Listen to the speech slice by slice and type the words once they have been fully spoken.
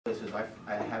This is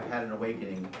I have had an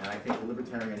awakening, and I think the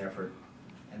libertarian effort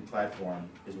and platform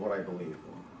is what I believe.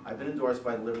 I've been endorsed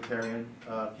by the Libertarian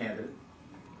candidate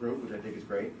group, which I think is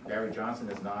great. Gary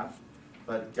Johnson is not,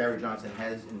 but Gary Johnson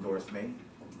has endorsed me,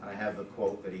 and I have the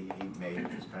quote that he made,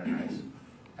 which is kind of nice.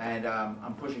 And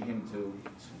I'm pushing him to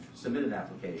submit an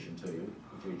application to you,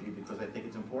 Gigi, because I think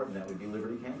it's important that we be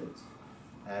liberty candidates.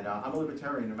 And I'm a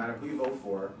libertarian, no matter who you vote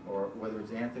for, or whether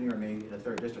it's Anthony or me in the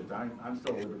 3rd District, I'm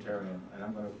still a libertarian, and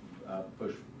I'm going to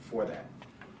push for that.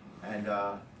 And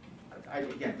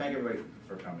again, thank everybody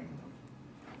for coming.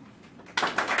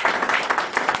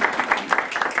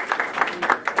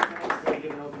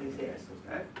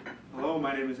 Hello,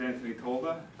 my name is Anthony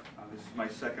Tolda. This is my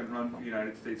 2nd run for the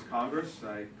United States Congress.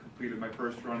 I completed my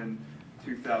 1st run in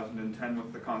 2010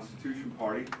 with the Constitution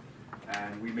Party,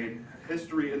 and we made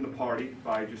history in the party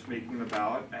by just making the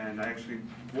ballot, and I actually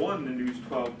won the News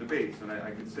 12 debates, and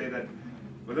I can say that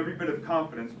with every bit of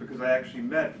confidence because I actually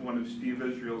met one of Steve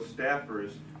Israel's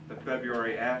staffers the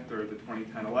February after the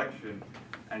 2010 election,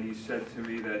 and he said to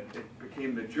me that it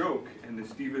became the joke in the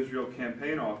Steve Israel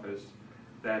campaign office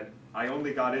that I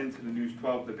only got into the News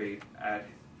 12 debate at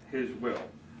his will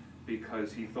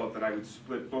because he thought that I would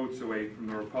split votes away from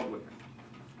the Republicans.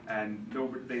 And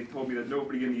they told me that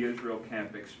nobody in the Israel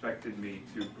camp expected me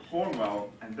to perform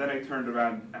well, and then I turned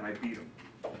around and I beat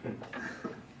them.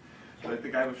 So I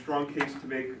think I have a strong case to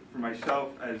make for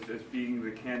myself as being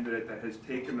the candidate that has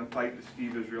taken the fight to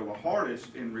Steve Israel the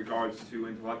hardest in regards to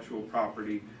intellectual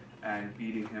property and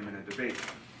beating him in a debate.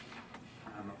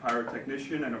 I'm a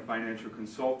pyrotechnician and a financial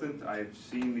consultant. I've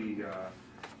seen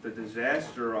the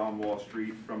disaster on Wall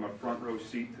Street from a front row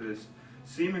seat to this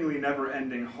seemingly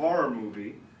never-ending horror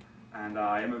movie. And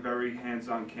I am a very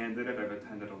hands-on candidate. I've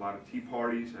attended a lot of tea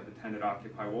parties. I've attended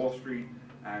Occupy Wall Street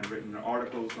and written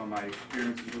articles on my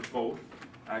experiences with both.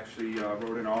 I actually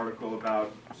wrote an article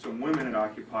about some women at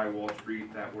Occupy Wall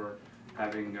Street that were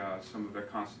having some of their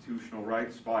constitutional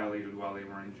rights violated while they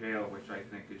were in jail, which I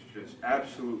think is just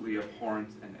absolutely abhorrent,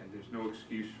 and there's no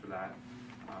excuse for that.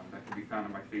 That can be found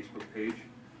on my Facebook page.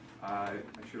 I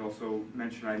should also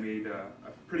mention I made a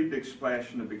pretty big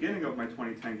splash in the beginning of my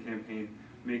 2010 campaign,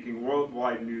 making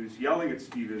worldwide news, yelling at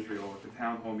Steve Israel at the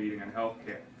town hall meeting on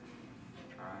healthcare.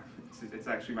 It's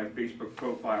actually my Facebook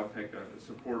profile pic. A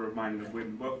supporter of mine in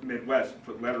the Midwest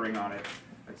put lettering on it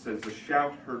that says, "The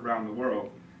shout heard round the world,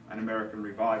 an American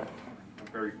revival." I'm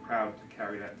very proud to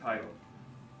carry that title.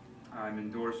 I'm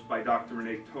endorsed by Dr.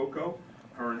 Renee Tocco.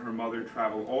 Her and her mother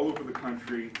travel all over the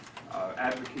country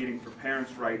advocating for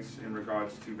parents' rights in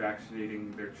regards to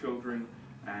vaccinating their children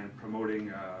and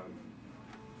promoting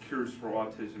cures for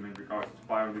autism in regards to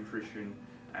bionutrition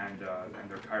and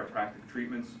their chiropractic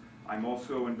treatments. I'm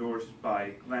also endorsed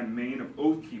by Glenn Main of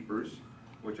Oath Keepers,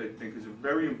 which I think is a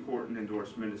very important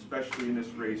endorsement, especially in this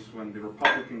race when the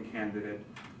Republican candidate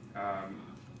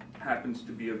happens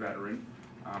to be a veteran.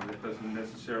 That doesn't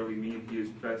necessarily mean he is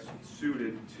best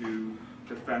suited to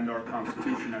defend our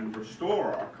Constitution and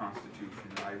restore our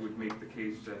Constitution. I would make the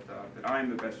case that I'm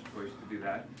the best choice to do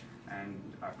that, and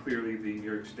clearly the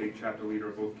New York State chapter leader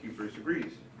of Oath Keepers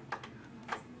agrees.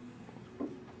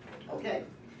 Okay.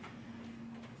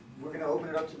 We're going to open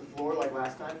it up to the floor like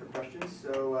last time for questions.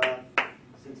 So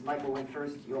since Michael went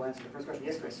first, you'll answer the first question.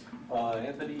 Yes, Chris?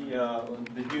 Anthony,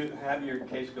 did you have your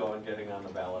case go on getting on the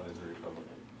ballot as a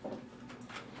Republican?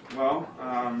 Well,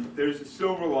 there's a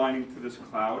silver lining to this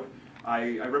cloud.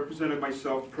 I represented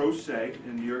myself pro se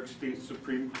in New York State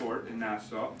Supreme Court in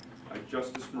Nassau.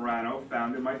 Justice Morano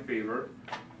found in my favor,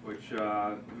 which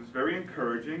was very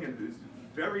encouraging, and is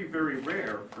very, very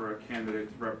rare for a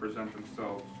candidate to represent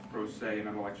themselves pro se in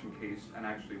an election case and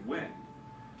actually win.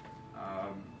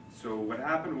 So what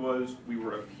happened was we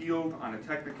were appealed on a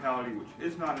technicality, which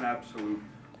is not an absolute.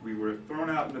 We were thrown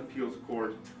out in the appeals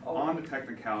court on the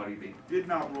technicality. They did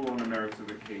not rule on the merits of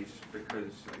the case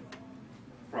because,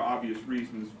 for obvious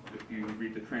reasons, if you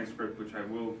read the transcript, which I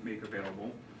will make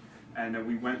available, and then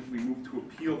we moved to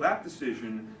appeal that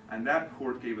decision, and that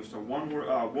court gave us a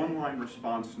one-line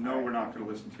response: no, we're not going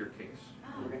to listen to your case.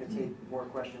 We're going to take more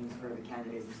questions for the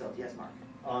candidates themselves. Yes, Mark?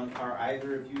 Are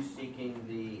either of you seeking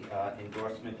the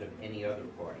endorsement of any other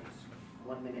parties?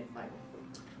 1 minute,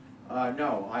 Michael.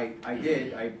 No, I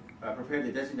did. I prepared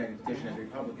the designated petition as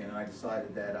Republican, and I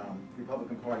decided that the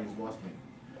Republican Party has lost me.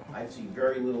 I see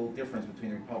very little difference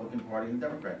between the Republican Party and the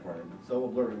Democrat Party. It's so a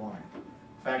blurry line.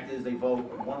 Fact is, they vote.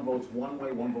 One votes one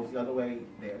way, one votes the other way.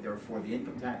 They're for the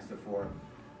income tax. They're for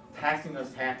taxing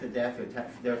us half to death.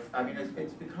 I mean,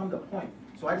 it's become the point.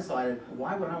 So I decided,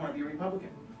 why would I want to be a Republican?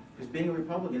 Because being a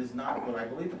Republican is not what I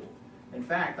believe in. In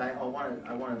fact, I want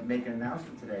to make an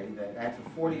announcement today that after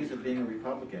 40 years of being a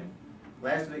Republican,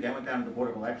 Last week, I went down to the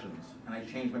Board of Elections, and I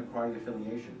changed my party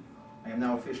affiliation. I am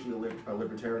now officially a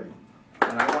Libertarian,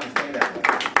 and I want to stay that way.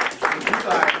 If you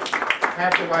guys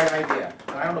have the right idea,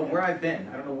 and I don't know where I've been,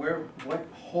 I don't know what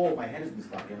hole my head has been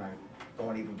stuck in, I don't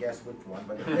want to even guess which one,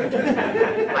 but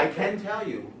I can tell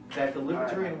you that the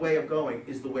Libertarian way of going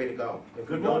is the way to go. If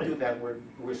we don't do that,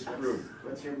 we're screwed.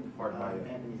 Let's hear Pardon my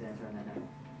Anthony's answer on that now.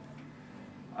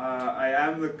 I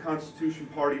am the Constitution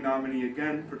Party nominee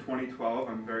again for 2012,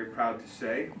 I'm very proud to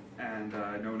say, and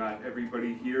I know not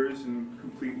everybody here is in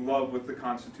complete love with the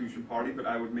Constitution Party, but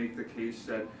I would make the case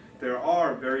that there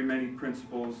are very many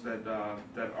principles that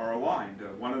are aligned,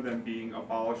 one of them being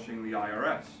abolishing the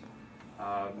IRS.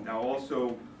 Now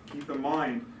also, keep in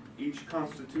mind, each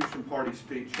Constitution Party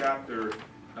state chapter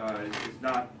is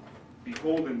not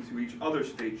beholden to each other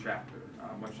state chapter,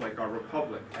 much like our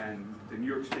republic, and the New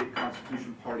York State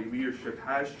Constitution Party leadership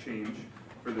has changed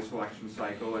for this election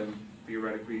cycle, and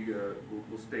theoretically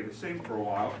will stay the same for a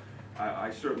while. I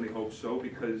certainly hope so,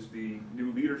 because the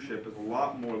new leadership is a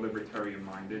lot more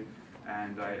libertarian-minded,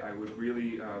 and I would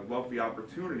really love the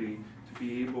opportunity to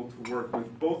be able to work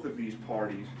with both of these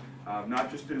parties,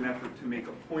 not just in an effort to make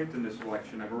a point in this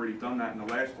election, I've already done that in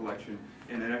the last election,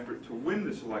 in an effort to win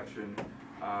this election,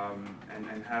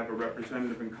 and have a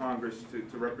representative in Congress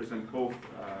to represent both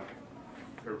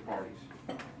third parties.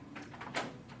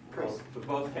 Well, for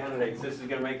both candidates, this is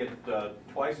going to make it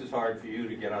twice as hard for you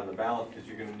to get on the ballot, because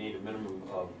you're going to need a minimum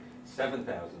of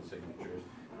 7,000 signatures.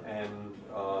 And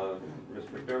Ms.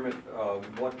 McDermott,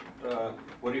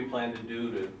 what do you plan to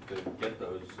do to get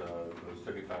those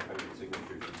 3,500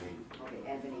 signatures you need? Okay,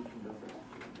 Anthony can go first.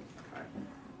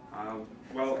 Okay.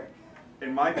 Well,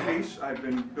 in my case, I've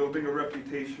been building a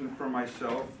reputation for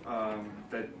myself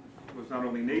that was not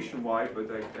only nationwide, but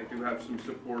I do have some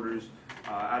supporters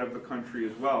out of the country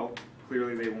as well.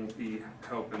 Clearly they won't be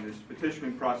help in this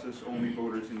petitioning process, only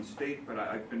voters in state, but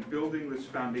I've been building this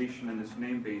foundation and this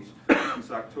name base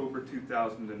since October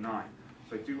 2009.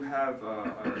 So I do have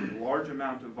a large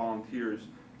amount of volunteers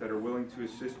that are willing to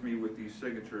assist me with these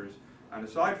signatures. And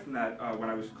aside from that, when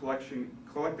I was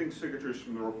collecting signatures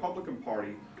from the Republican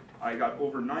Party, I got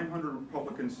over 900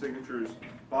 Republican signatures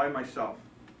by myself.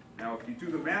 Now, if you do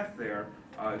the math there,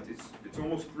 it's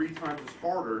almost 3 times as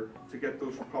harder to get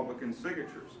those Republican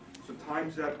signatures. So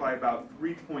times that by about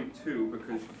 3.2,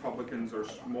 because Republicans are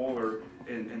smaller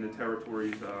in the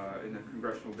territories in the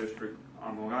congressional district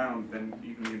on Long Island than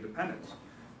even the independents.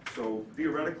 So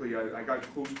theoretically, I got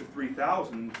close to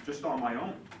 3,000 just on my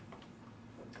own.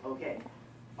 Okay,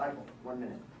 Michael, 1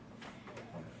 minute.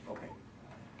 Okay.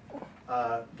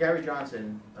 Gary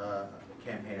Johnson,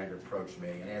 campaign had approached me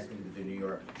and asked me to be the New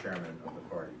York chairman of the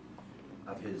party,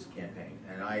 of his campaign.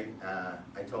 And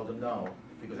I told him no,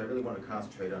 because I really want to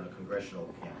concentrate on a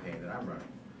congressional campaign that I'm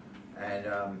running. And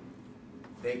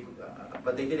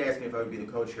but they did ask me if I would be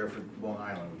the co-chair for Long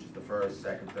Island, which is the 1st,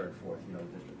 2nd, 3rd, 4th,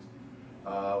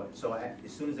 districts. So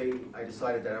as soon as I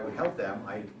decided that I would help them,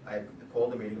 I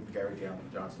called a meeting of the Gary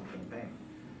Johnson campaign.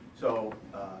 So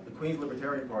the Queens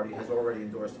Libertarian Party has already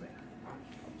endorsed me.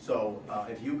 So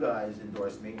if you guys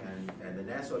endorse me and the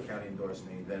Nassau County endorse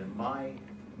me, then my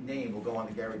name will go on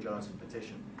the Gary Johnson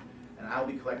petition. And I'll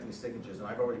be collecting signatures, and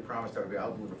I've already promised everybody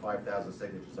I'll deliver 5,000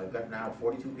 signatures. I've got now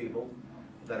 42 people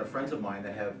that are friends of mine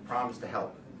that have promised to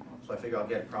help. So I figure I'll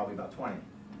get probably about 20.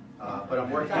 But I'm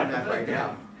working on that right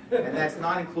now. And that's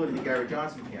not including the Gary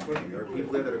Johnson campaign. There are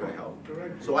people there that are going to help.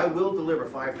 So I will deliver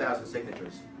 5,000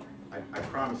 signatures. I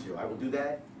promise you. I will do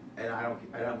that, and I'm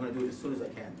going to do it as soon as I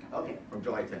can. Okay, From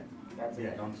July 10th. that's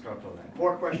it. Don't start till then.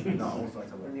 More questions No, almost not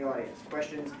till from then. the audience.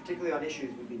 Questions, particularly on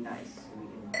issues, would be nice, so we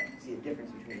can see a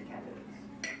difference between the candidates.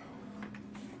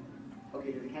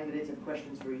 Okay, do the candidates have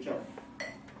questions for each other?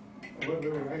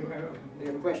 They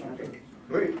have a question, okay.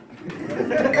 Great.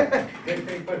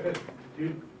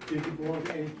 Did you belong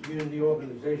to any community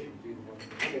organizations?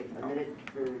 Okay, a minute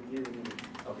for you.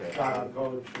 Okay.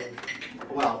 College.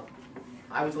 Well,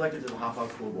 I was elected to the Hop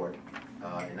School Board in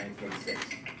 1986.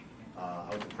 I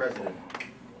was the president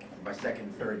for my 2nd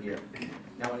and 3rd year.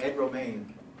 Now, when Ed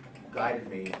Romaine guided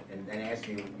me and asked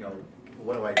me,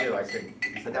 what do I do?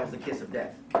 He said that was the kiss of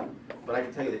death. But I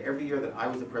can tell you that every year that I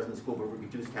was the president of the school board, we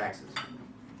reduced taxes.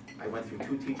 I went through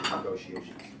 2 teacher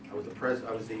negotiations. I was the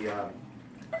president of the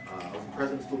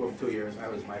school board for 2 years. I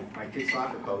was my kid's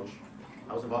soccer coach.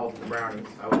 I was involved with the Brownies.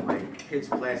 I was my kid's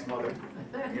class mother.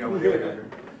 I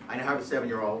now have a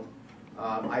 7-year-old.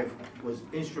 I was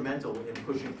instrumental in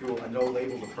pushing through a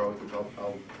no-labels approach, which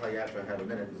I'll tell you after I have a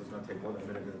minute, because it's going to take more than a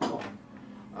minute to tell.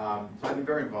 So I've been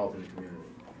very involved in the community.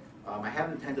 I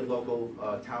haven't attended local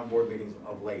town board meetings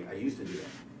of late. I used to do that.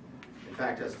 In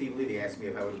fact, Steve Levy asked me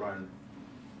if I would run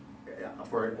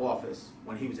for an office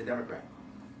when he was a Democrat.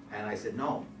 And I said,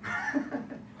 no.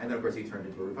 And then, of course, he turned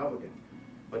into a Republican.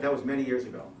 But that was many years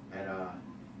ago. And,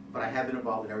 but I have been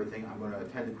involved in everything. I'm going to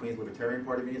attend the Queens Libertarian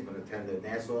Party meetings. I'm going to attend the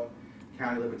Nassau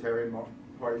County Libertarian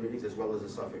Party meetings, as well as the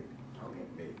Suffolk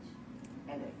meetings.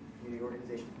 And community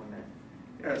organizations, 1 minute.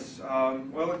 Yes,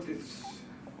 well, it's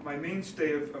my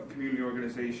mainstay of community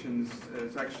organizations.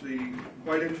 It's actually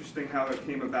quite interesting how it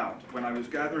came about. When I was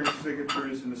gathering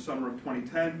signatures in the summer of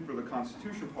 2010 for the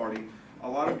Constitution Party, a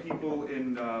lot of people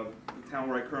in the town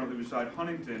where I currently reside,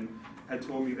 Huntington, had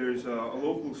told me there's a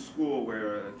local school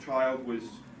where a child was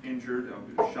injured,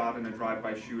 shot in a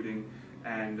drive-by shooting,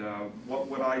 and what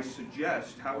would I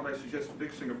suggest? How would I suggest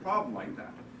fixing a problem like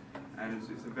that? And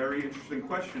it's a very interesting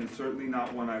question. It's certainly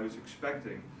not one I was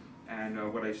expecting. And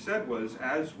what I said was,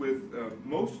 as with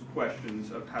most questions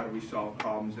of how do we solve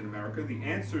problems in America, the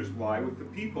answers lie with the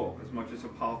people, as much as the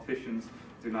politicians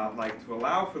do not like to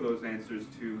allow for those answers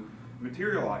to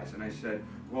materialize. And I said,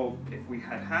 well, if we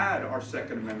had had our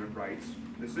Second Amendment rights,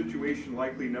 the situation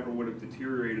likely never would have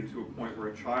deteriorated to a point where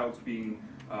a child's being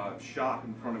shot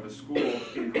in front of a school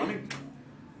in Huntington.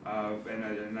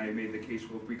 And I made the case,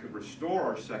 well, if we could restore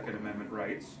our Second Amendment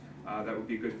rights, that would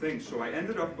be a good thing. So I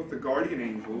ended up with the Guardian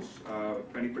Angels.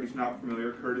 If anybody's not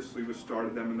familiar, Curtis Lee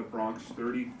started them in the Bronx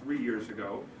 33 years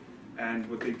ago. And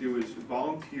what they do is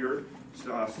volunteer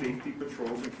safety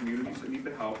patrols in communities that need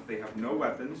the help. They have no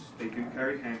weapons, they do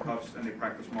carry handcuffs, and they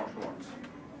practice martial arts.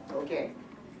 Okay.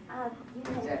 I'm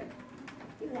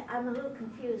a little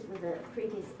confused with the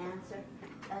previous answer.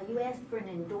 You asked for an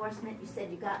endorsement. You said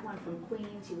you got one from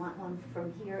Queens. You want one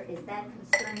from here. Is that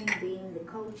concerning being the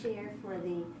co-chair for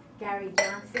the Gary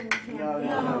Johnson campaign? No.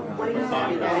 What are you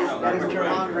saying? That is for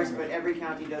Congress, but every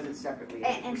county does it separately.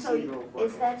 And so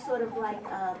is that sort of like,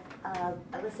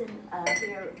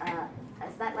 here,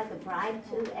 is that like a bribe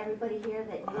to everybody here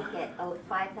that you get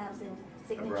 5,000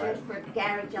 signatures for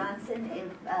Gary Johnson if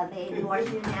they endorse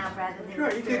you now rather than...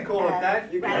 Sure, you can call it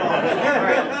that. You can call it that. All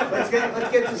right, let's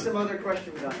get to some other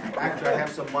questions on that. Actually, I have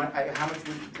some money. How much would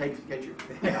it take to get you?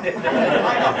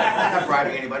 I'm not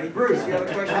bribing anybody. Bruce, you have a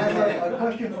I question? have a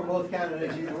question for both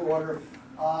candidates, either order.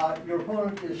 Your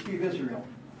opponent is Steve Israel.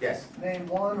 Yes. Name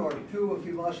one or two, if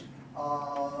you must,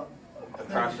 things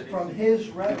Atrocities. from his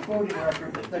voting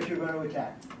record that you're going to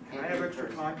attack. Can I have extra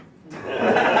time?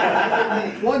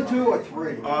 1, 2, or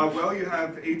 3. Well, you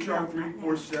have HR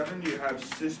 347, you have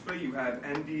CISPA, you have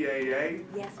NDAA.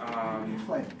 Yes.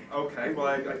 Explain. Okay, well,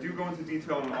 I do go into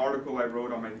detail in an article I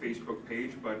wrote on my Facebook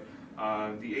page, but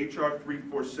the HR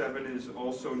 347 is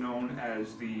also known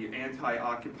as the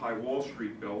Anti-Occupy Wall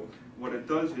Street Bill. What it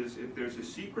does is, if there's a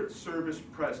Secret Service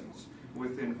presence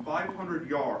within 500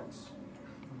 yards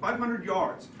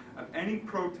of any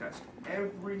protest,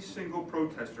 every single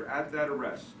protester at that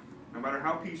arrest, no matter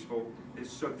how peaceful, is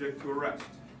subject to arrest.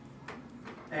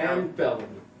 And felony.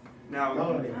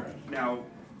 Now,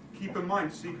 keep in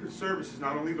mind, Secret Service is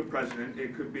not only the president.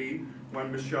 It could be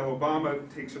when Michelle Obama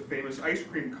takes a famous ice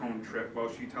cream cone trip while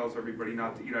she tells everybody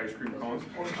not to eat ice cream cones.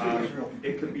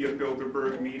 It could be a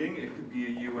Bilderberg meeting. It could be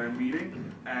a UN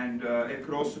meeting. And it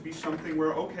could also be something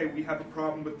where, okay, we have a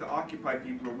problem with the Occupy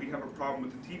people, or we have a problem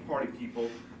with the Tea Party people.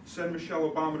 Send Michelle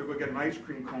Obama to go get an ice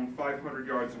cream cone 500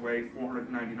 yards away,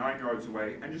 499 yards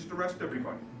away, and just arrest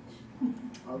everybody.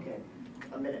 Okay.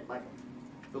 A minute, Michael.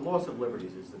 The loss of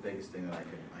liberties is the biggest thing that I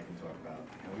can talk about.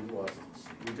 And we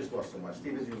just lost so much.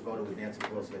 Steve Israel voted with Nancy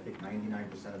Pelosi, I think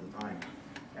 99% of the time.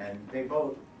 And they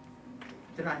vote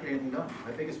to not get anything done.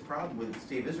 My biggest problem with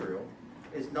Steve Israel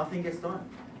is nothing gets done.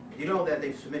 You know that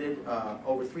they've submitted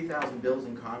over 3,000 bills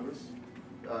in Congress,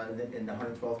 in the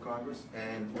 112th Congress,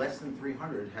 and less than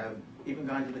 300 have even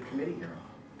gone to the committee hearing.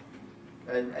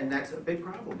 And that's a big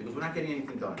problem, because we're not getting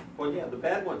anything done. Well, yeah, the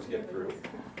bad ones get through.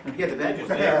 Yeah, the bad Just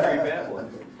ones. name 3 bad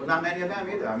ones. Well, not many of them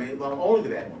either. I mean, well, only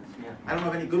the bad ones. Yeah. I don't know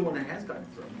of any good one that has gotten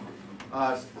through.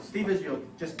 Steve Israel,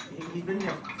 he's been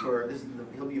there for,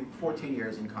 he'll be 14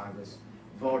 years in Congress,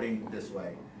 voting this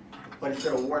way. But he's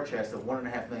got a war chest of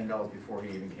 $1.5 million before he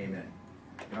even came in.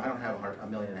 You know, I don't have $1.5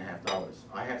 million.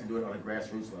 I have to do it on a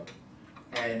grassroots level.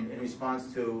 And in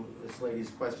response to this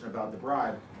lady's question about the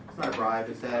bribe, it's not a bribe,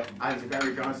 it's that I was a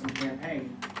Gary Johnson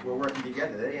campaign, we're working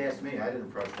together. They asked me, I didn't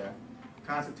approach that.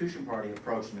 Constitution Party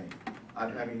approached me.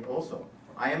 I mean, also,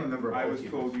 I am a member of I both was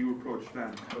people. told you approached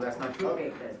them. Well, that's not true.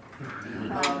 Okay, good.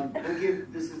 We'll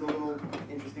give, this is a little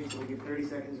interesting, so we'll give 30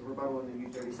 seconds of rebuttal and then you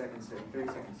 30 seconds. 30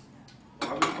 seconds.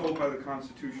 I was told by the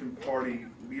Constitution Party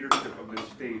leadership of this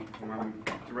state, whom I'm in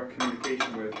direct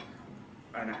communication with,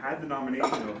 and I had the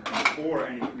nomination of before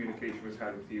any communication was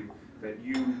had with you, that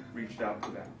you reached out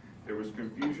to them. There was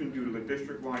confusion due to the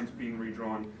district lines being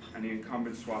redrawn and the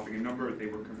incumbent swapping a number. They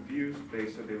were confused. They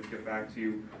said they would get back to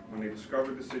you when they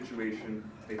discovered the situation.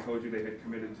 They told you they had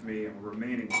committed to me and were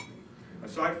remaining with me.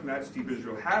 Aside from that, Steve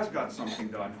Israel has got something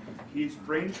done. His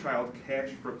brainchild,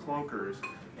 Cash for Clunkers,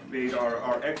 made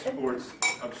our exports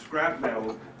of scrap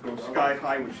metal go sky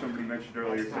high, which somebody mentioned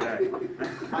earlier today.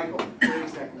 Michael, 30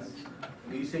 seconds.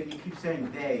 You keep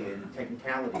saying they and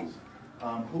technicalities.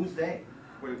 Who's they?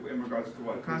 In regards to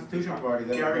what? The Constitution Party.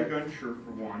 Gary Gunshire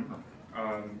for one,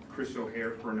 Chris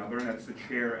O'Hare for another, and that's the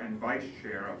chair and vice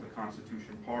chair of the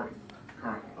Constitution Party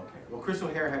currently. Okay. Well, Chris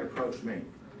O'Hare had approached me.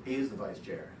 He is the vice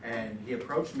chair, and he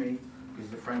approached me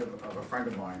because he's a friend of a friend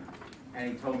of mine,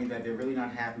 and he told me that they're really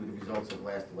not happy with the results of the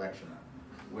last election.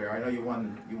 Where I know you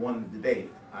won the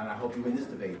debate, and I hope you win this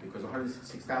debate because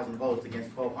 106,000 votes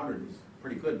against 1,200 is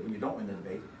pretty good when you don't win the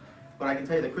debate. But I can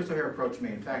tell you that Chris O'Hare approached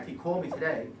me. In fact, he called me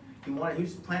today. He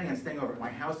was planning on staying over at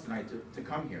my house tonight to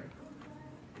come here.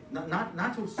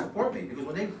 Not to support me, because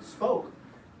when they spoke,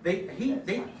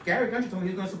 Gary Gunshire told me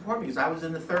he was going to support me because I was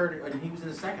in the third and he was in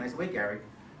the second. I said, wait, Gary,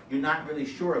 you're not really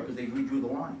sure because they redrew the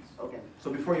lines. Okay. So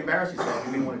before you embarrass yourself,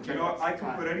 you may want to check. You know, I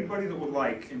can put anybody that would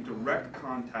like in direct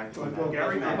contact with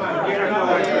Gary.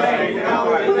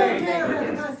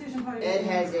 Ed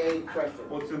has a question.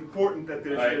 Well, it's important that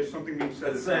there's something being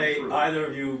said. Let's say either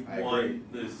of you won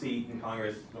the seat in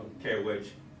Congress, don't care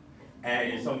which,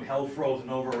 and in some hell frozen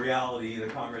over reality, the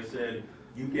Congress said,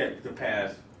 you get to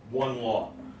pass one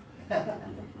law.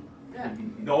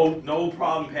 No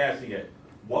problem passing it.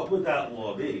 What would that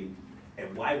law be,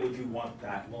 and why would you want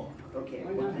that law? Okay.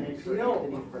 No.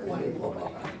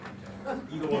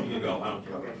 Either one of you go, I don't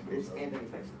care. Okay, it's Anthony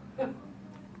first.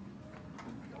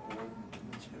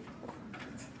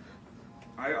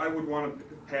 I would want to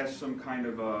pass some kind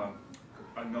of a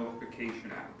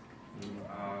nullification act.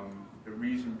 The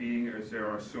reason being is there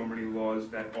are so many laws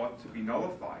that ought to be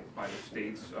nullified by the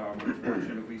states.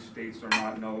 Unfortunately, states are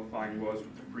not nullifying laws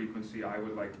with the frequency I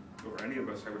would like, or any of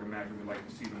us I would imagine would like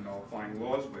to see them nullifying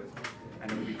laws with.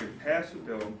 And if we could pass a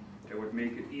bill that would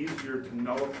make it easier to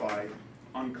nullify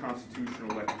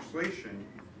unconstitutional legislation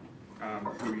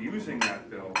through using that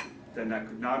bill, then that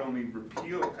could not only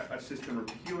assist in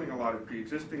repealing a lot of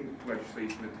pre-existing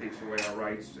legislation that takes away our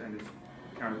rights and is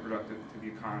counterproductive to the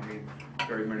economy,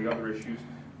 very many other issues,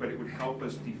 but it would help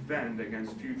us defend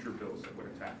against future bills that would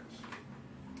attack us.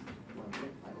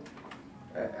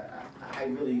 How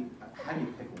do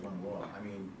you pick one law? I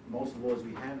mean, most laws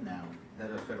we have now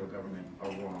that are federal government are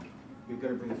wrong. We've got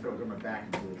to bring the federal government back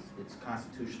into its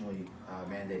constitutionally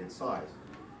mandated size.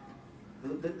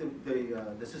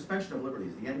 The suspension of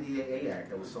liberties, the NDAA Act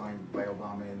that was signed by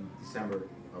Obama in December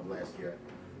of last year,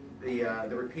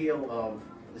 the repeal of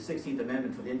the 16th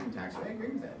Amendment for the income tax, I agree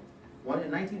with that.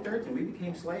 In 1913, we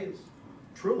became slaves,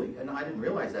 truly, and I didn't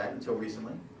realize that until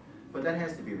recently, but that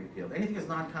has to be repealed. Anything that's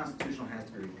non-constitutional has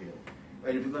to be repealed.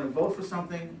 And if you're going to vote for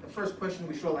something, the first question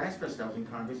we should all ask ourselves in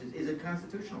Congress is it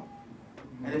constitutional?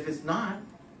 And if it's not,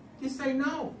 you say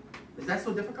no. Is that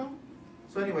so difficult?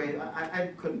 So anyway, I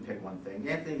couldn't pick one thing.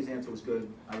 Anthony's answer was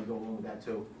good. I would go along with that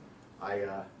too.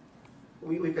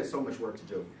 We've got so much work to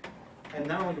do. And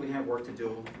not only do we have work to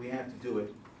do, we have to do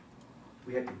it.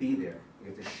 We have to be there. We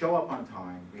have to show up on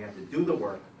time. We have to do the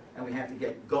work. And we have to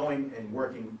get going and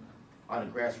working on a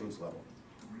grassroots level.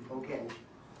 Okay.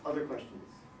 Other questions?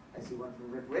 I see one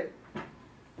from Rick Witt.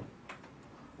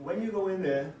 When you go in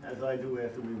there, as I do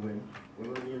after we win, we're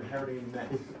going to be inheriting a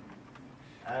mess.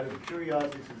 Out of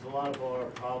curiosity, since a lot of our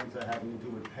problems are having to do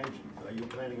with pensions, are you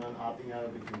planning on opting out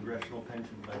of the congressional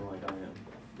pension plan like I am,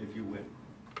 if you win?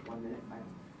 1 minute, Michael.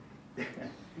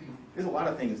 There's a lot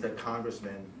of things that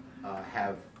congressmen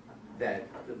have that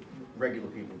regular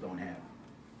people don't have.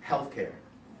 Healthcare,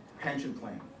 pension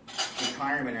plan,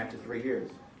 retirement after 3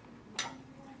 years.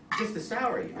 Just the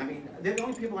salary. I mean, they're the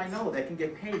only people I know that can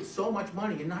get paid so much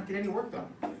money and not get any work done.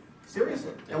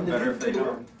 Seriously. And Better if they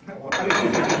don't.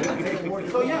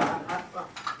 So yeah,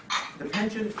 the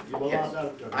pension, You will yes, opt out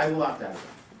of it. I will opt out.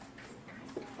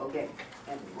 Okay,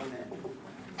 Anthony, 1 minute.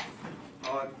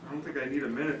 I don't think I need a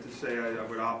minute to say I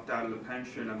would opt out of the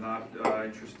pension. I'm not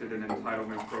interested in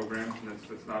entitlement programs, and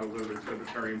that's not a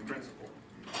libertarian principle.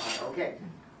 Okay.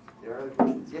 There are other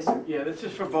questions. Yes, sir. Yeah, this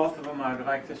is for both of them. I'd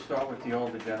like to start with the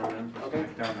older gentleman, Mr. Okay.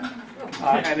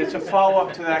 McDermott. And it's a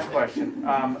follow-up to that question.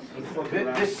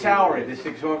 This salary, this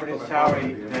exorbitant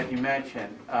salary that you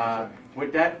mentioned,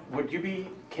 would you be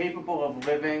capable of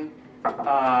living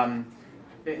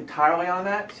entirely on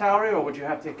that salary, or would you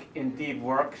have to indeed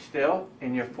work still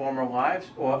in your former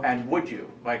lives, and would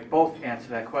you? Like, both answer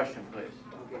that question, please.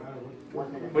 Okay,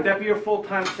 1 minute. Would that be your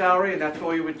full-time salary and that's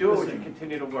all you would do, or would you Listen,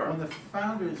 continue to work? When the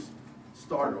founders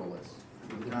started all this,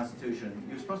 with the Constitution,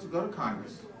 you're supposed to go to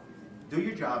Congress, do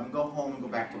your job, and go home and go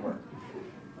back to work.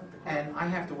 And I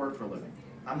have to work for a living.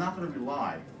 I'm not going to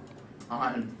rely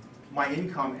on my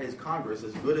income as Congress,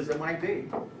 as good as it might be,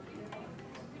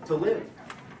 to live.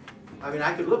 I mean,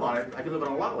 I could live on it. I could live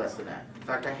on a lot less than that. In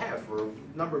fact, I have for a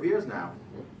number of years now.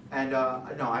 And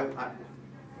no, I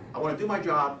want to do my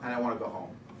job and I want to go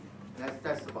home.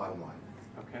 That's the bottom line.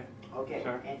 Okay. Okay,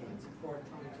 Sir? Anthony.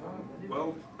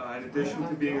 Well, in addition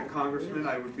to being a congressman,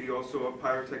 I would be also a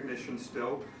pyrotechnician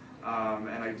still,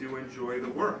 and I do enjoy the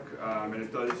work, and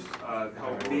it does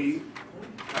help me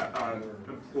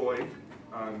employ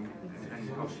and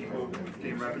help people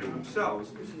gain revenue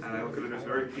themselves. And I look at it as a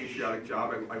very patriotic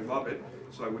job. I love it,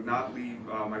 so I would not leave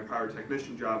my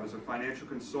pyrotechnician job. As a financial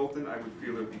consultant, I would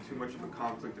feel there would be too much of a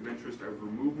conflict of interest. I would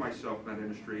remove myself from that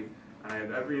industry, and I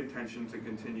have every intention to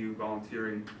continue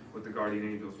volunteering with the Guardian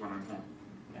Angels when I'm home.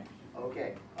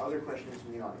 Okay, other questions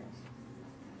from the audience?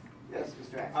 Yes,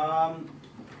 Mr. Axel.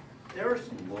 There are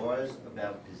some laws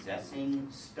about possessing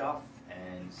stuff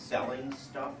and selling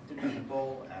stuff to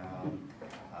people.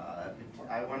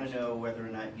 I want to know whether or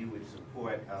not you would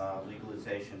support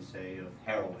legalization, say, of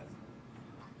heroin.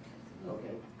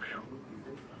 Okay.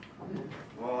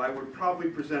 Well, I would probably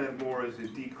present it more as a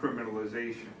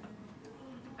decriminalization.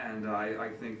 And I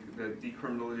think that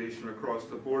decriminalization across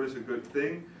the board is a good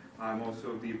thing. I'm also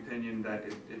of the opinion that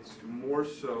it's more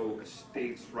so a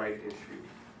states' right issue.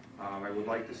 I would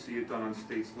like to see it done on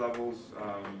states' levels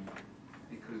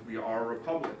because we are a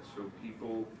republic, so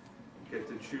people get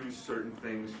to choose certain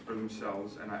things for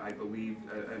themselves, and I believe,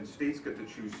 and states get to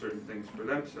choose certain things for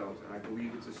themselves, and I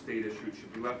believe it's a state issue. It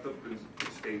should be left up to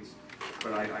the states,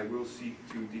 but I will seek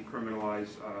to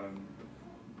decriminalize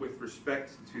with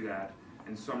respect to that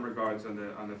in some regards on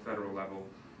the federal level.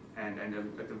 And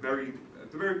at the very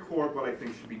core of what I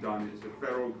think should be done is the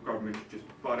federal government should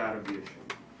just butt out of the issue.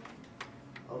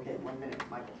 Okay, 1 minute,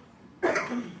 Michael.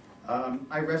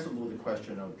 I wrestled with the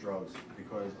question of drugs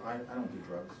because I don't do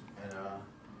drugs, and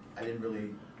I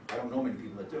don't know many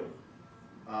people that do.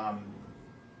 But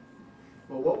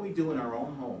what we do in our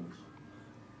own homes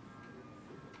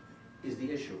is the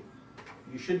issue.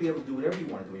 You should be able to do whatever you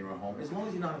want to do in your own home, as long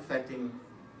as you're not affecting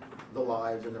the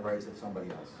lives and the rights of somebody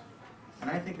else. And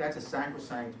I think that's a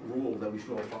sacrosanct rule that we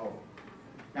should all follow.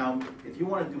 Now, if you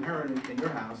want to do heroin in your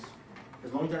house,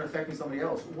 as long as you're not affecting somebody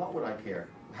else, what would I care?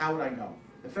 How would I know?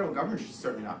 The federal government should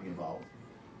certainly not be involved.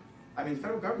 I mean, the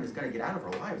federal government has got to get out of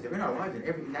our lives. They're in our lives,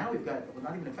 and now we've got, well,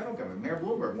 not even the federal government. Mayor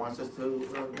Bloomberg wants us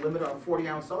to limit on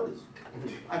 40-ounce sodas.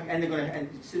 And they're going to, and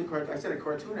see I said a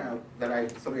cartoon out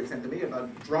that somebody had sent to me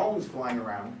about drones flying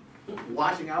around,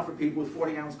 watching out for people with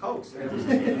 40-ounce Cokes. And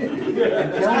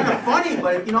it's kind of funny,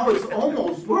 but you know,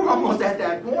 we're almost at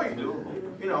that point.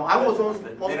 You know, I was almost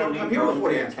going to come here with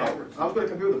 40-ounce Coke. I was going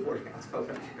to come here with a 40-ounce Coke.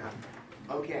 I forgot.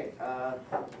 Okay,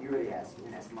 you already asked. You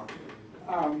can ask Mark.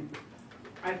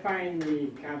 I find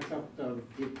the concept of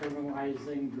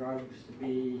decriminalizing drugs to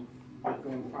be not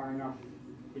going far enough,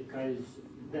 because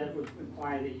that would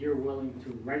imply that you're willing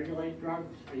to regulate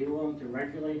drugs. Are you willing to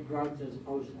regulate drugs as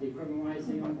opposed to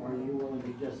decriminalizing them, or are you willing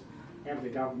to just have the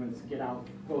governments get out,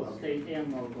 both state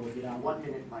and local, get out? 1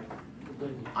 minute, Michael.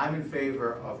 I'm in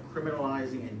favor of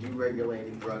criminalizing and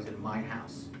deregulating drugs in my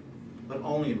house, but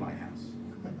only in my house.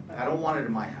 I don't want it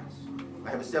in my house. I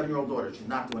have a 7-year-old daughter. She's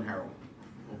not doing heroin.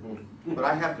 But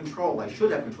I have control. I should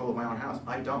have control of my own house.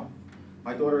 I don't.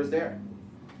 My daughter is there.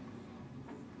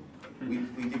 We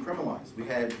decriminalized.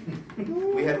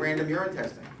 We had random urine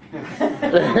testing.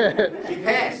 She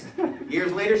passed.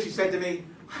 Years later, she said to me,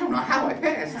 "I don't know how I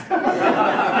passed."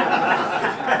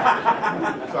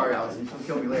 Sorry, Allison. She'll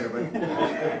kill me later, but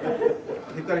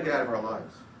we've got to get out of our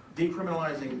lives.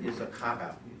 Decriminalizing is a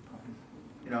cop-out.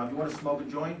 You know, if you want to smoke a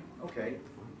joint, okay,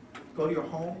 go to your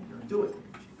home, do it.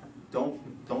 Don't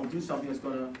do something that's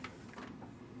going to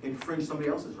infringe somebody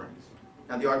else's rights.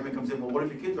 Now the argument comes in, well, what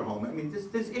if your kids are home? I mean,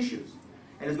 there's issues,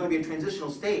 and there's going to be a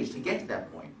transitional stage to get to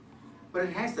that point. But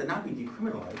it has to not be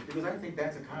decriminalized, because I think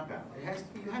that's a cop-out. It has to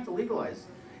be, you have to legalize.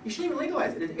 You shouldn't even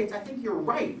legalize it. I think you're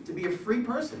right to be a free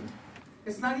person.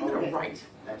 It's not even a right.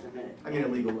 That's a minute. I mean,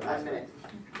 illegal. 1 minute.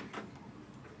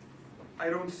 I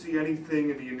don't see anything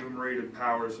in the enumerated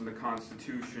powers in the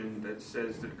Constitution that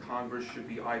says that Congress should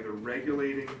be either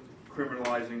regulating,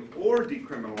 criminalizing, or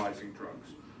decriminalizing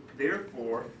drugs.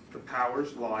 Therefore, the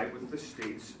powers lie with the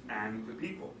states and the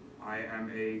people. I am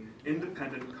an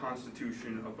independent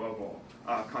constitutionalist above all.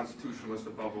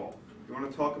 You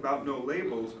want to talk about no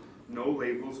labels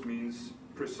means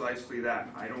precisely that.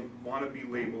 I don't want to be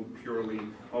labeled purely,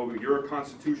 oh, you're a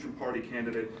Constitution Party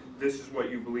candidate, this is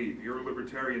what you believe. You're a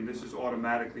Libertarian, this is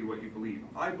automatically what you believe.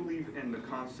 I believe in the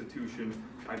Constitution,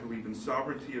 I believe in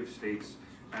sovereignty of states,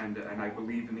 and I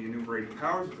believe in the enumerated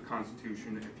powers of the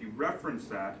Constitution. If you reference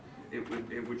that,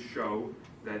 it would show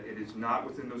that it is not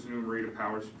within those enumerated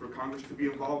powers for Congress to be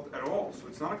involved at all. So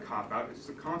it's not a cop-out, it's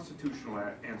a constitutional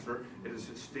answer. It is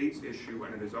a state's issue,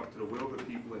 and it is up to the will of the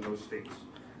people in those states.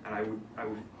 And I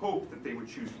would hope that they would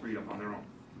choose freedom on their own.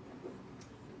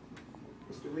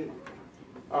 Mr. Reno.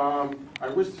 I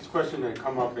wish this question had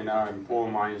come up in our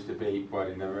Informed Minds debate, but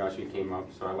it never actually came up,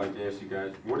 so I'd like to ask you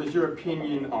guys, what is your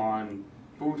opinion on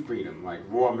food freedom, like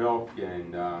raw milk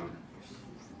and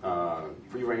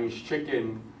free-range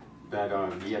chicken that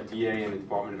the FDA and the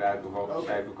Department of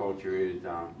Agriculture is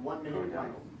 1 minute, going down?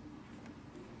 Michael.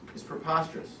 It's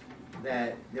preposterous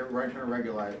that they're trying to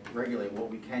regulate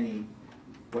what we can eat,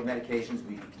 what medications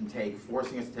we can take,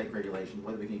 forcing us to take regulations,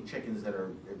 whether we can eat chickens that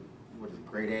are, what is it,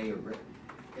 grade A or grade,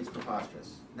 it's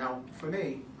preposterous. Now, for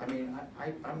me, I mean,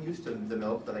 I'm used to the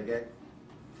milk that I get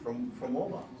from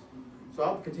Walmart, so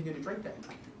I'll continue to drink that.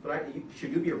 But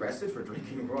should you be arrested for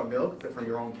drinking raw milk from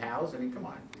your own cows? I mean, come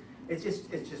on. It's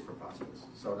just preposterous.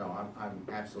 So no, I'm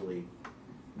absolutely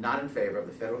not in favor of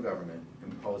the federal government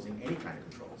imposing any kind of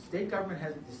control.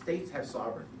 The states have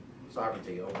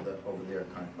sovereignty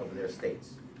over their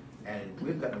states, and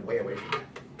we've gotten way away from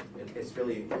that.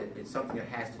 It's something that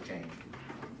has to change.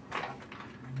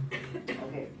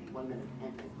 Okay, 1 minute.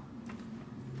 Anthony.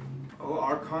 Well,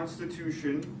 our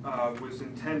Constitution was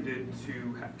intended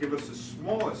to give us the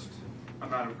smallest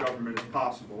amount of government as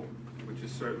possible, which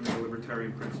is certainly a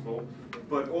libertarian principle,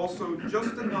 but also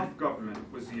just enough government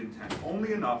was the intent,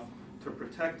 only enough to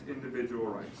protect individual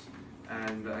rights.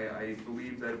 And I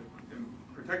believe that in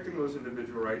protecting those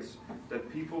individual rights, that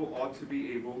people ought to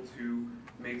be able to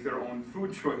make their own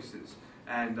food choices.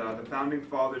 And the Founding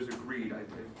Fathers agreed. I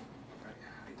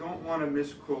don't want to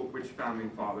misquote which Founding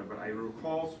Father, but I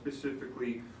recall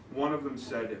specifically one of them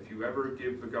said, if you ever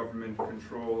give the government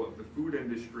control of the food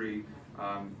industry,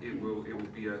 it will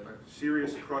be a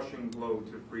serious crushing blow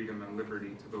to freedom and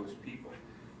liberty to those people.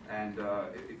 And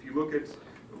if you look at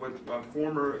what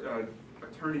former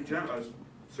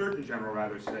Surgeon General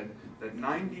rather said, that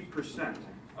 90%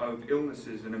 of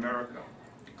illnesses in America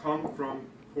come from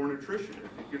poor nutrition.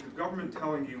 If the government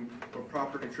telling you what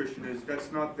proper nutrition is,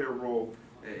 that's not their role.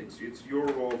 It's your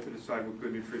role to decide what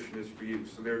good nutrition is for you.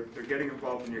 So they're getting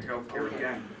involved in your health care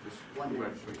again with this food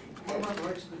legislation. What about the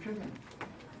rights of the chicken?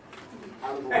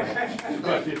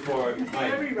 Question for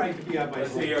Mike. Every right to be on my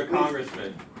Let's say you're a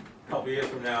congressman. A couple years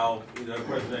from now, either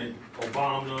President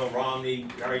Obama, Romney,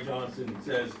 Gary Johnson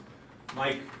says,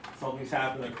 Mike, something's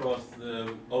happened across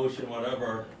the ocean,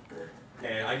 whatever,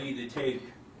 and I need to take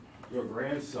your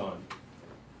grandson,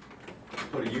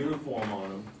 put a uniform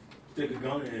on him, stick a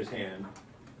gun in his hand,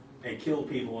 and kill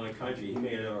people in a country he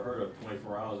may have never heard of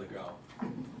 24 hours ago.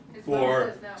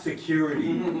 For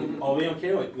security. Oh, we don't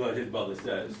care what his mother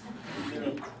says.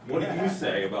 What do you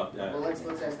say about that? Well, let's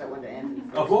ask that one to Anthony.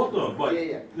 Of both of them, but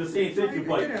the same thing,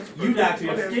 but you'd actually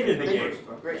have skin in the game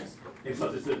Gracious. in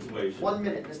such a situation. 1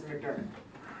 minute, Mr. McDermott.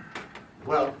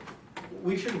 Well,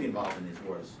 we shouldn't be involved in these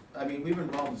wars. I mean, we've been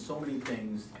involved in so many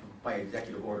things by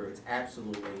executive order, it's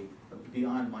absolutely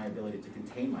beyond my ability to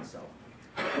contain myself.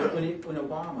 When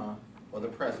Obama, or the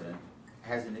president,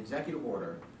 has an executive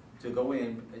order to go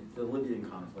in, the Libyan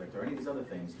conflict, or any of these other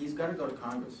things, he's got to go to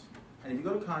Congress. And if you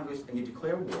go to Congress and you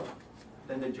declare war,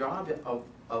 then the job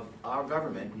of our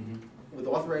government, with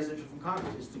authorization from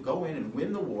Congress, is to go in and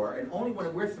win the war, and only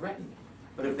when we're threatened.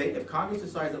 But if Congress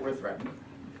decides that we're threatened,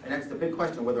 and that's the big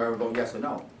question, whether I would vote yes or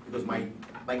no, because my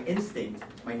instinct,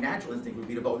 my natural instinct would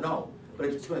be to vote no, but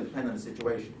it's going to depend on the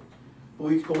situation. But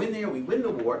we go in there, we win the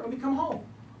war, and we come home.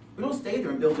 We don't stay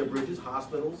there and build their bridges,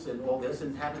 hospitals, and all this,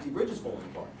 and have to see bridges falling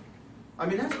apart. I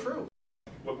mean, that's true.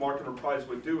 What Market Reprise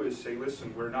would do is say,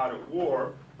 listen, we're not at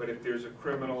war, but if there's a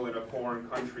criminal in a foreign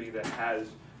country that has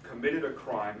committed a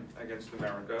crime against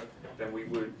America, then we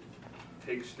would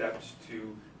take steps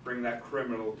to bring that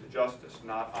criminal to justice,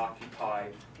 not occupy,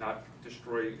 not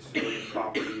destroy civilian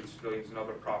property, civilians and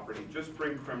other property, just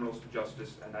bring criminals to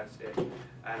justice, and that's it.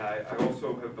 And I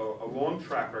also have a long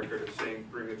track record of saying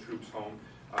bring the troops home.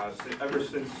 Ever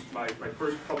since my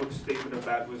first public statement of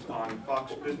that was on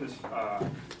Fox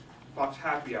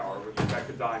Happy Hour with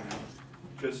Rebecca Diamond,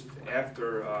 just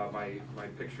after my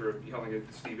picture of yelling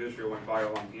at Steve Israel went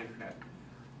viral on the internet.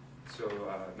 So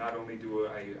not only do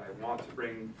I want to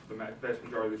bring the vast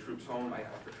majority of the troops home, I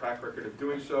have a track record of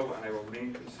doing so, and I will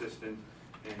remain consistent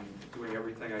in doing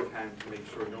everything I can to make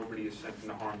sure nobody is sent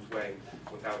into harm's way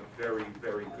without very,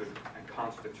 very good and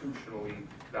constitutionally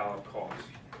valid cause.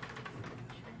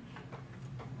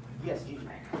 Yes, Gigi.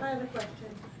 I have a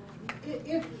question.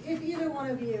 If either one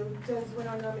of you does win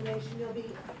our nomination, you'll be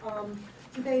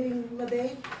debating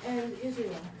Lebanon and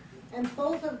Israel. And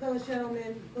both of those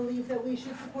gentlemen believe that we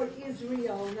should support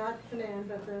Israel, not the man,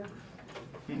 but the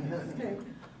state,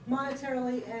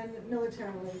 monetarily and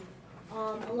militarily.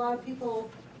 A lot of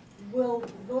people will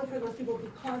vote for those people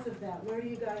because of that. Where do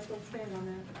you guys both stand on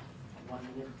that? 1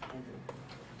 minute, Andrew.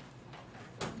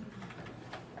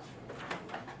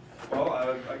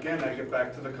 Well, again, I get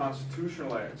back to the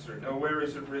constitutional answer. Nowhere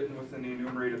is it written within the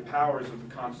enumerated powers of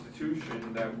the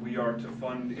Constitution that we are to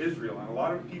fund Israel. And a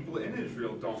lot of people in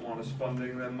Israel don't want us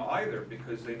funding them either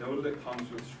because they know that it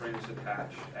comes with strings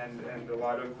attached. And a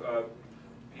lot of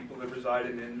people that reside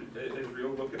in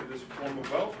Israel look at it as a form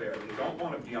of welfare. They don't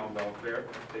want to be on welfare.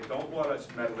 They don't want us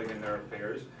meddling in their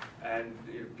affairs. And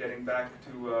getting back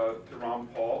to Ron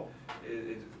Paul,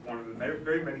 it's one of the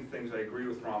very many things I agree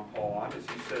with Ron Paul on is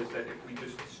he says that if we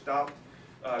just stopped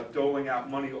doling out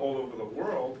money all over the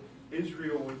world,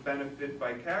 Israel would benefit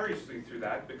vicariously through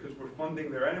that because we're funding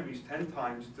their enemies 10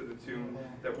 times to the tune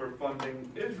that we're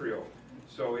funding Israel.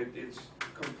 So it's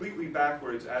completely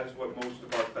backwards as what most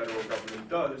of our federal government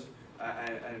does,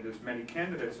 and as many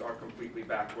candidates are completely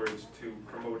backwards to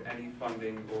promote any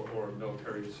funding or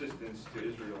military assistance to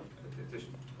Israel at this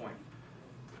point.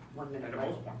 1 minute, And at Mike.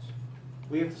 most points.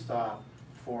 We have to stop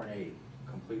foreign aid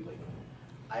completely.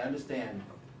 I understand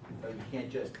you can't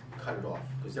just cut it off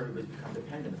because everybody's become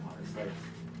dependent upon it. It's like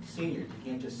seniors,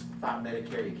 you can't just stop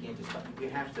Medicare, you can't just stop. You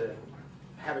have to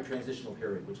have a transitional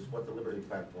period, which is what the Liberty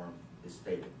Platform is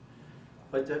stating.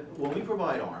 But when we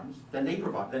provide arms, then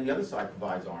the other side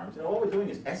provides arms, and all we're doing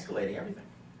is escalating everything.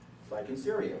 It's like in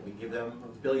Syria, we give them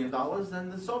 $1 billion, then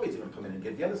the Soviets are going to come in and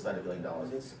give the other side $1 billion.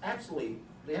 It's absolutely,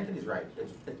 Anthony's right,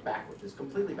 it's backwards, it's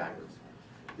completely backwards.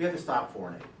 We have to stop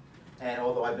foreign aid. And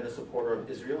although I've been a supporter of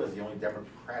Israel as the only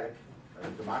democratic,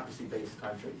 democracy-based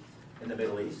country in the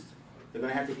Middle East, they're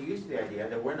going to have to get used to the idea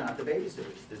that we're not the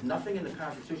babysitters. There's nothing in the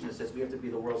Constitution that says we have to be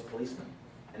the world's policeman.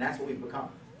 And that's what we've become.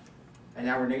 And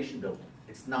now we're nation building.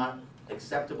 It's not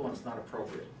acceptable and it's not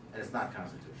appropriate. And it's not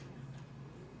constitutional.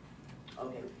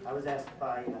 Okay, I was asked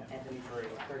by Anthony for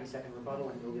a 30-second rebuttal,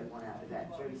 and you'll get one after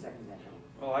that. 30 seconds, Anthony.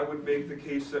 Well, I would make the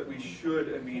case that we should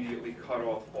immediately cut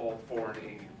off all foreign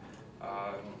aid.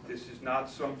 This is not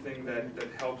something that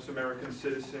helps American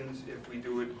citizens if we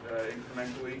do it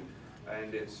incrementally,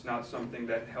 and it's not something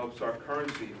that helps our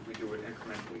currency if we do it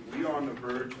incrementally. We are on the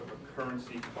verge of a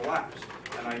currency collapse,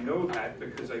 and I know that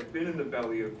because I've been in the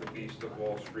belly of the beast of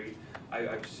Wall Street.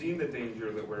 I've seen the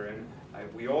danger that we're in.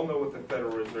 We all know what the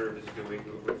Federal Reserve is doing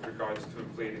with regards to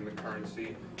inflating the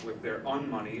currency with their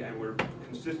money, and we're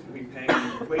consistently paying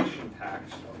an inflation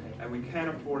tax, and we can't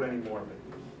afford any more of it.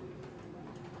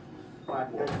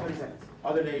 30 seconds.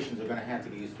 Other nations are going to have to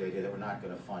get used to the idea that we're not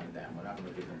going to fund them. We're not going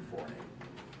to give them foreign aid.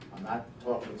 I'm not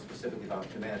talking specifically about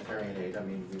humanitarian aid. I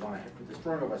mean, we want to, the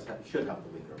stronger of us should help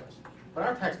the weaker of us. But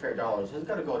our taxpayer dollars has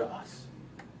got to go to us.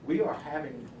 We are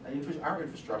having, our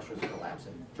infrastructure is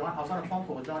collapsing. I was on a phone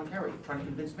call with John Kerry trying to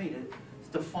convince me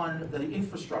to fund the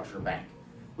infrastructure bank,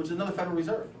 which is another Federal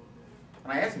Reserve.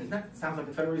 And I asked him, that sounds like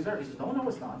the Federal Reserve. He says, no,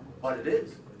 it's not. But it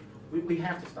is. We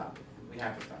have to stop it. We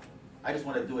have to stop it. I just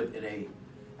want to do it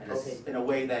in a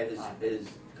way that is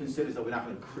considers that we're not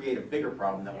going to create a bigger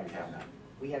problem than what we have now.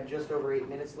 We have just over 8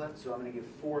 minutes left, so I'm going to give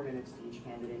 4 minutes to each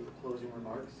candidate for closing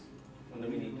remarks. And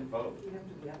then we need to vote.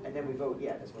 And then we vote,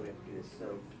 yeah, that's why we have to do this,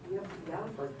 so. You have to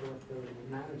downvote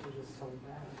the manager is so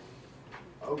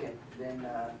bad. Okay, then,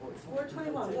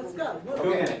 4:21, let's go. 2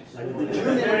 minutes. 2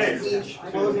 minutes each,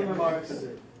 closing remarks.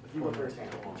 You go first,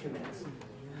 Andy, 2 minutes.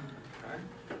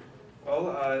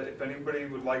 Well, if anybody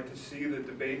would like to see the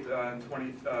debate in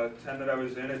 2010 that I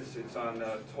was in, it's on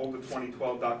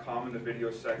Tolda2012.com in the video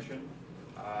section.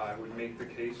 I would make the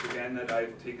case again that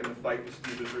I've taken the fight with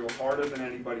Steve Israel harder than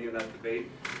anybody in that debate.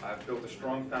 I've built a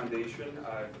strong foundation.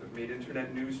 I've made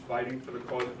internet news fighting for the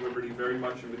cause of liberty very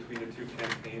much in between the two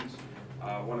campaigns.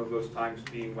 One of those times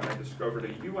being when I discovered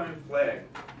a UN flag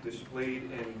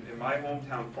displayed in my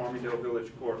hometown, Farmingdale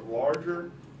Village Court, larger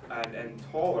and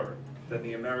taller than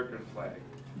the American flag.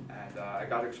 And I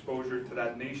got exposure to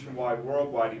that nationwide,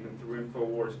 worldwide, even through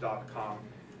Infowars.com.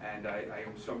 And I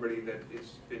am somebody that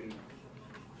has been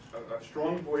a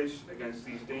strong voice against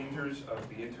these dangers of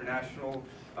the international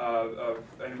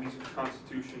enemies of the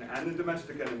Constitution and the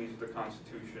domestic enemies of the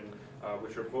Constitution,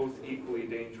 which are both equally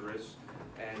dangerous.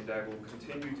 And I will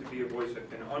continue to be a voice. I've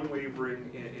been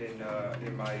unwavering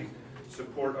in my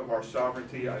support of our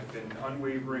sovereignty. I've been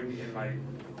unwavering in my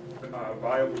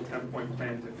viable 10-point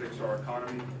plan to fix our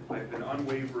economy. I've been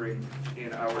unwavering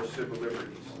in our civil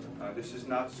liberties. This is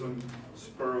not some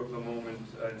spur-of-the-moment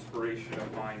inspiration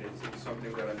of mine. It's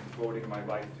something that I'm devoting my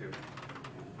life to.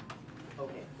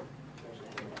 Okay.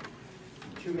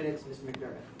 2 minutes, Mr.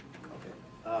 McDermott.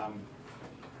 Okay.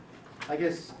 I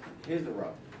guess, here's the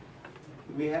rub.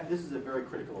 This is a very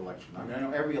critical election. I mean, I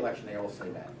know every election they all say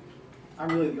that. I'm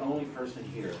really the only person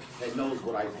here that knows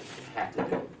what I have to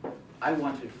do. I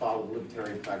want to follow the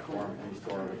Libertarian platform and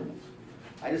restore our liberties.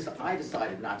 I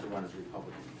decided not to run as a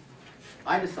Republican.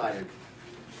 I decided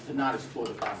to not explore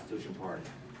the Constitution Party.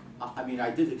 I mean, I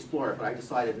did explore it, but I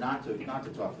decided not to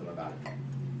talk to them about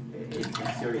it. In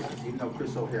seriousness, even though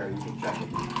Chris O'Hara, you can check it.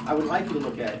 I would like you to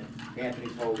look at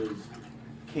Anthony Tolda's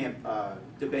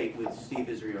debate with Steve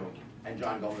Israel and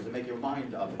John Gomez and make your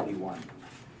mind up if he won.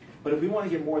 But if we want to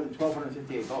get more than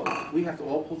 1,258 votes, we have to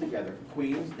all pull together,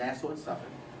 Queens, Nassau, and Suffolk,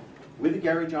 with the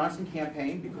Gary Johnson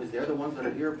campaign, because they're the ones that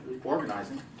are here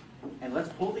organizing, and let's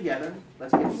pull together,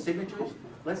 let's get signatures,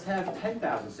 let's have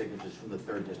 10,000 signatures from the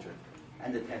 3rd District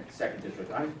and the 2nd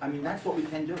District. I mean, that's what we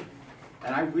can do.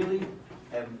 And I really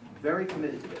am very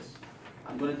committed to this.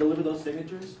 I'm going to deliver those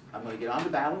signatures, I'm going to get on the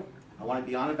ballot, I want to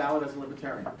be on the ballot as a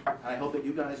Libertarian. And I hope that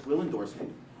you guys will endorse me,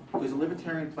 because the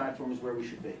Libertarian platform is where we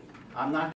should be. I'm not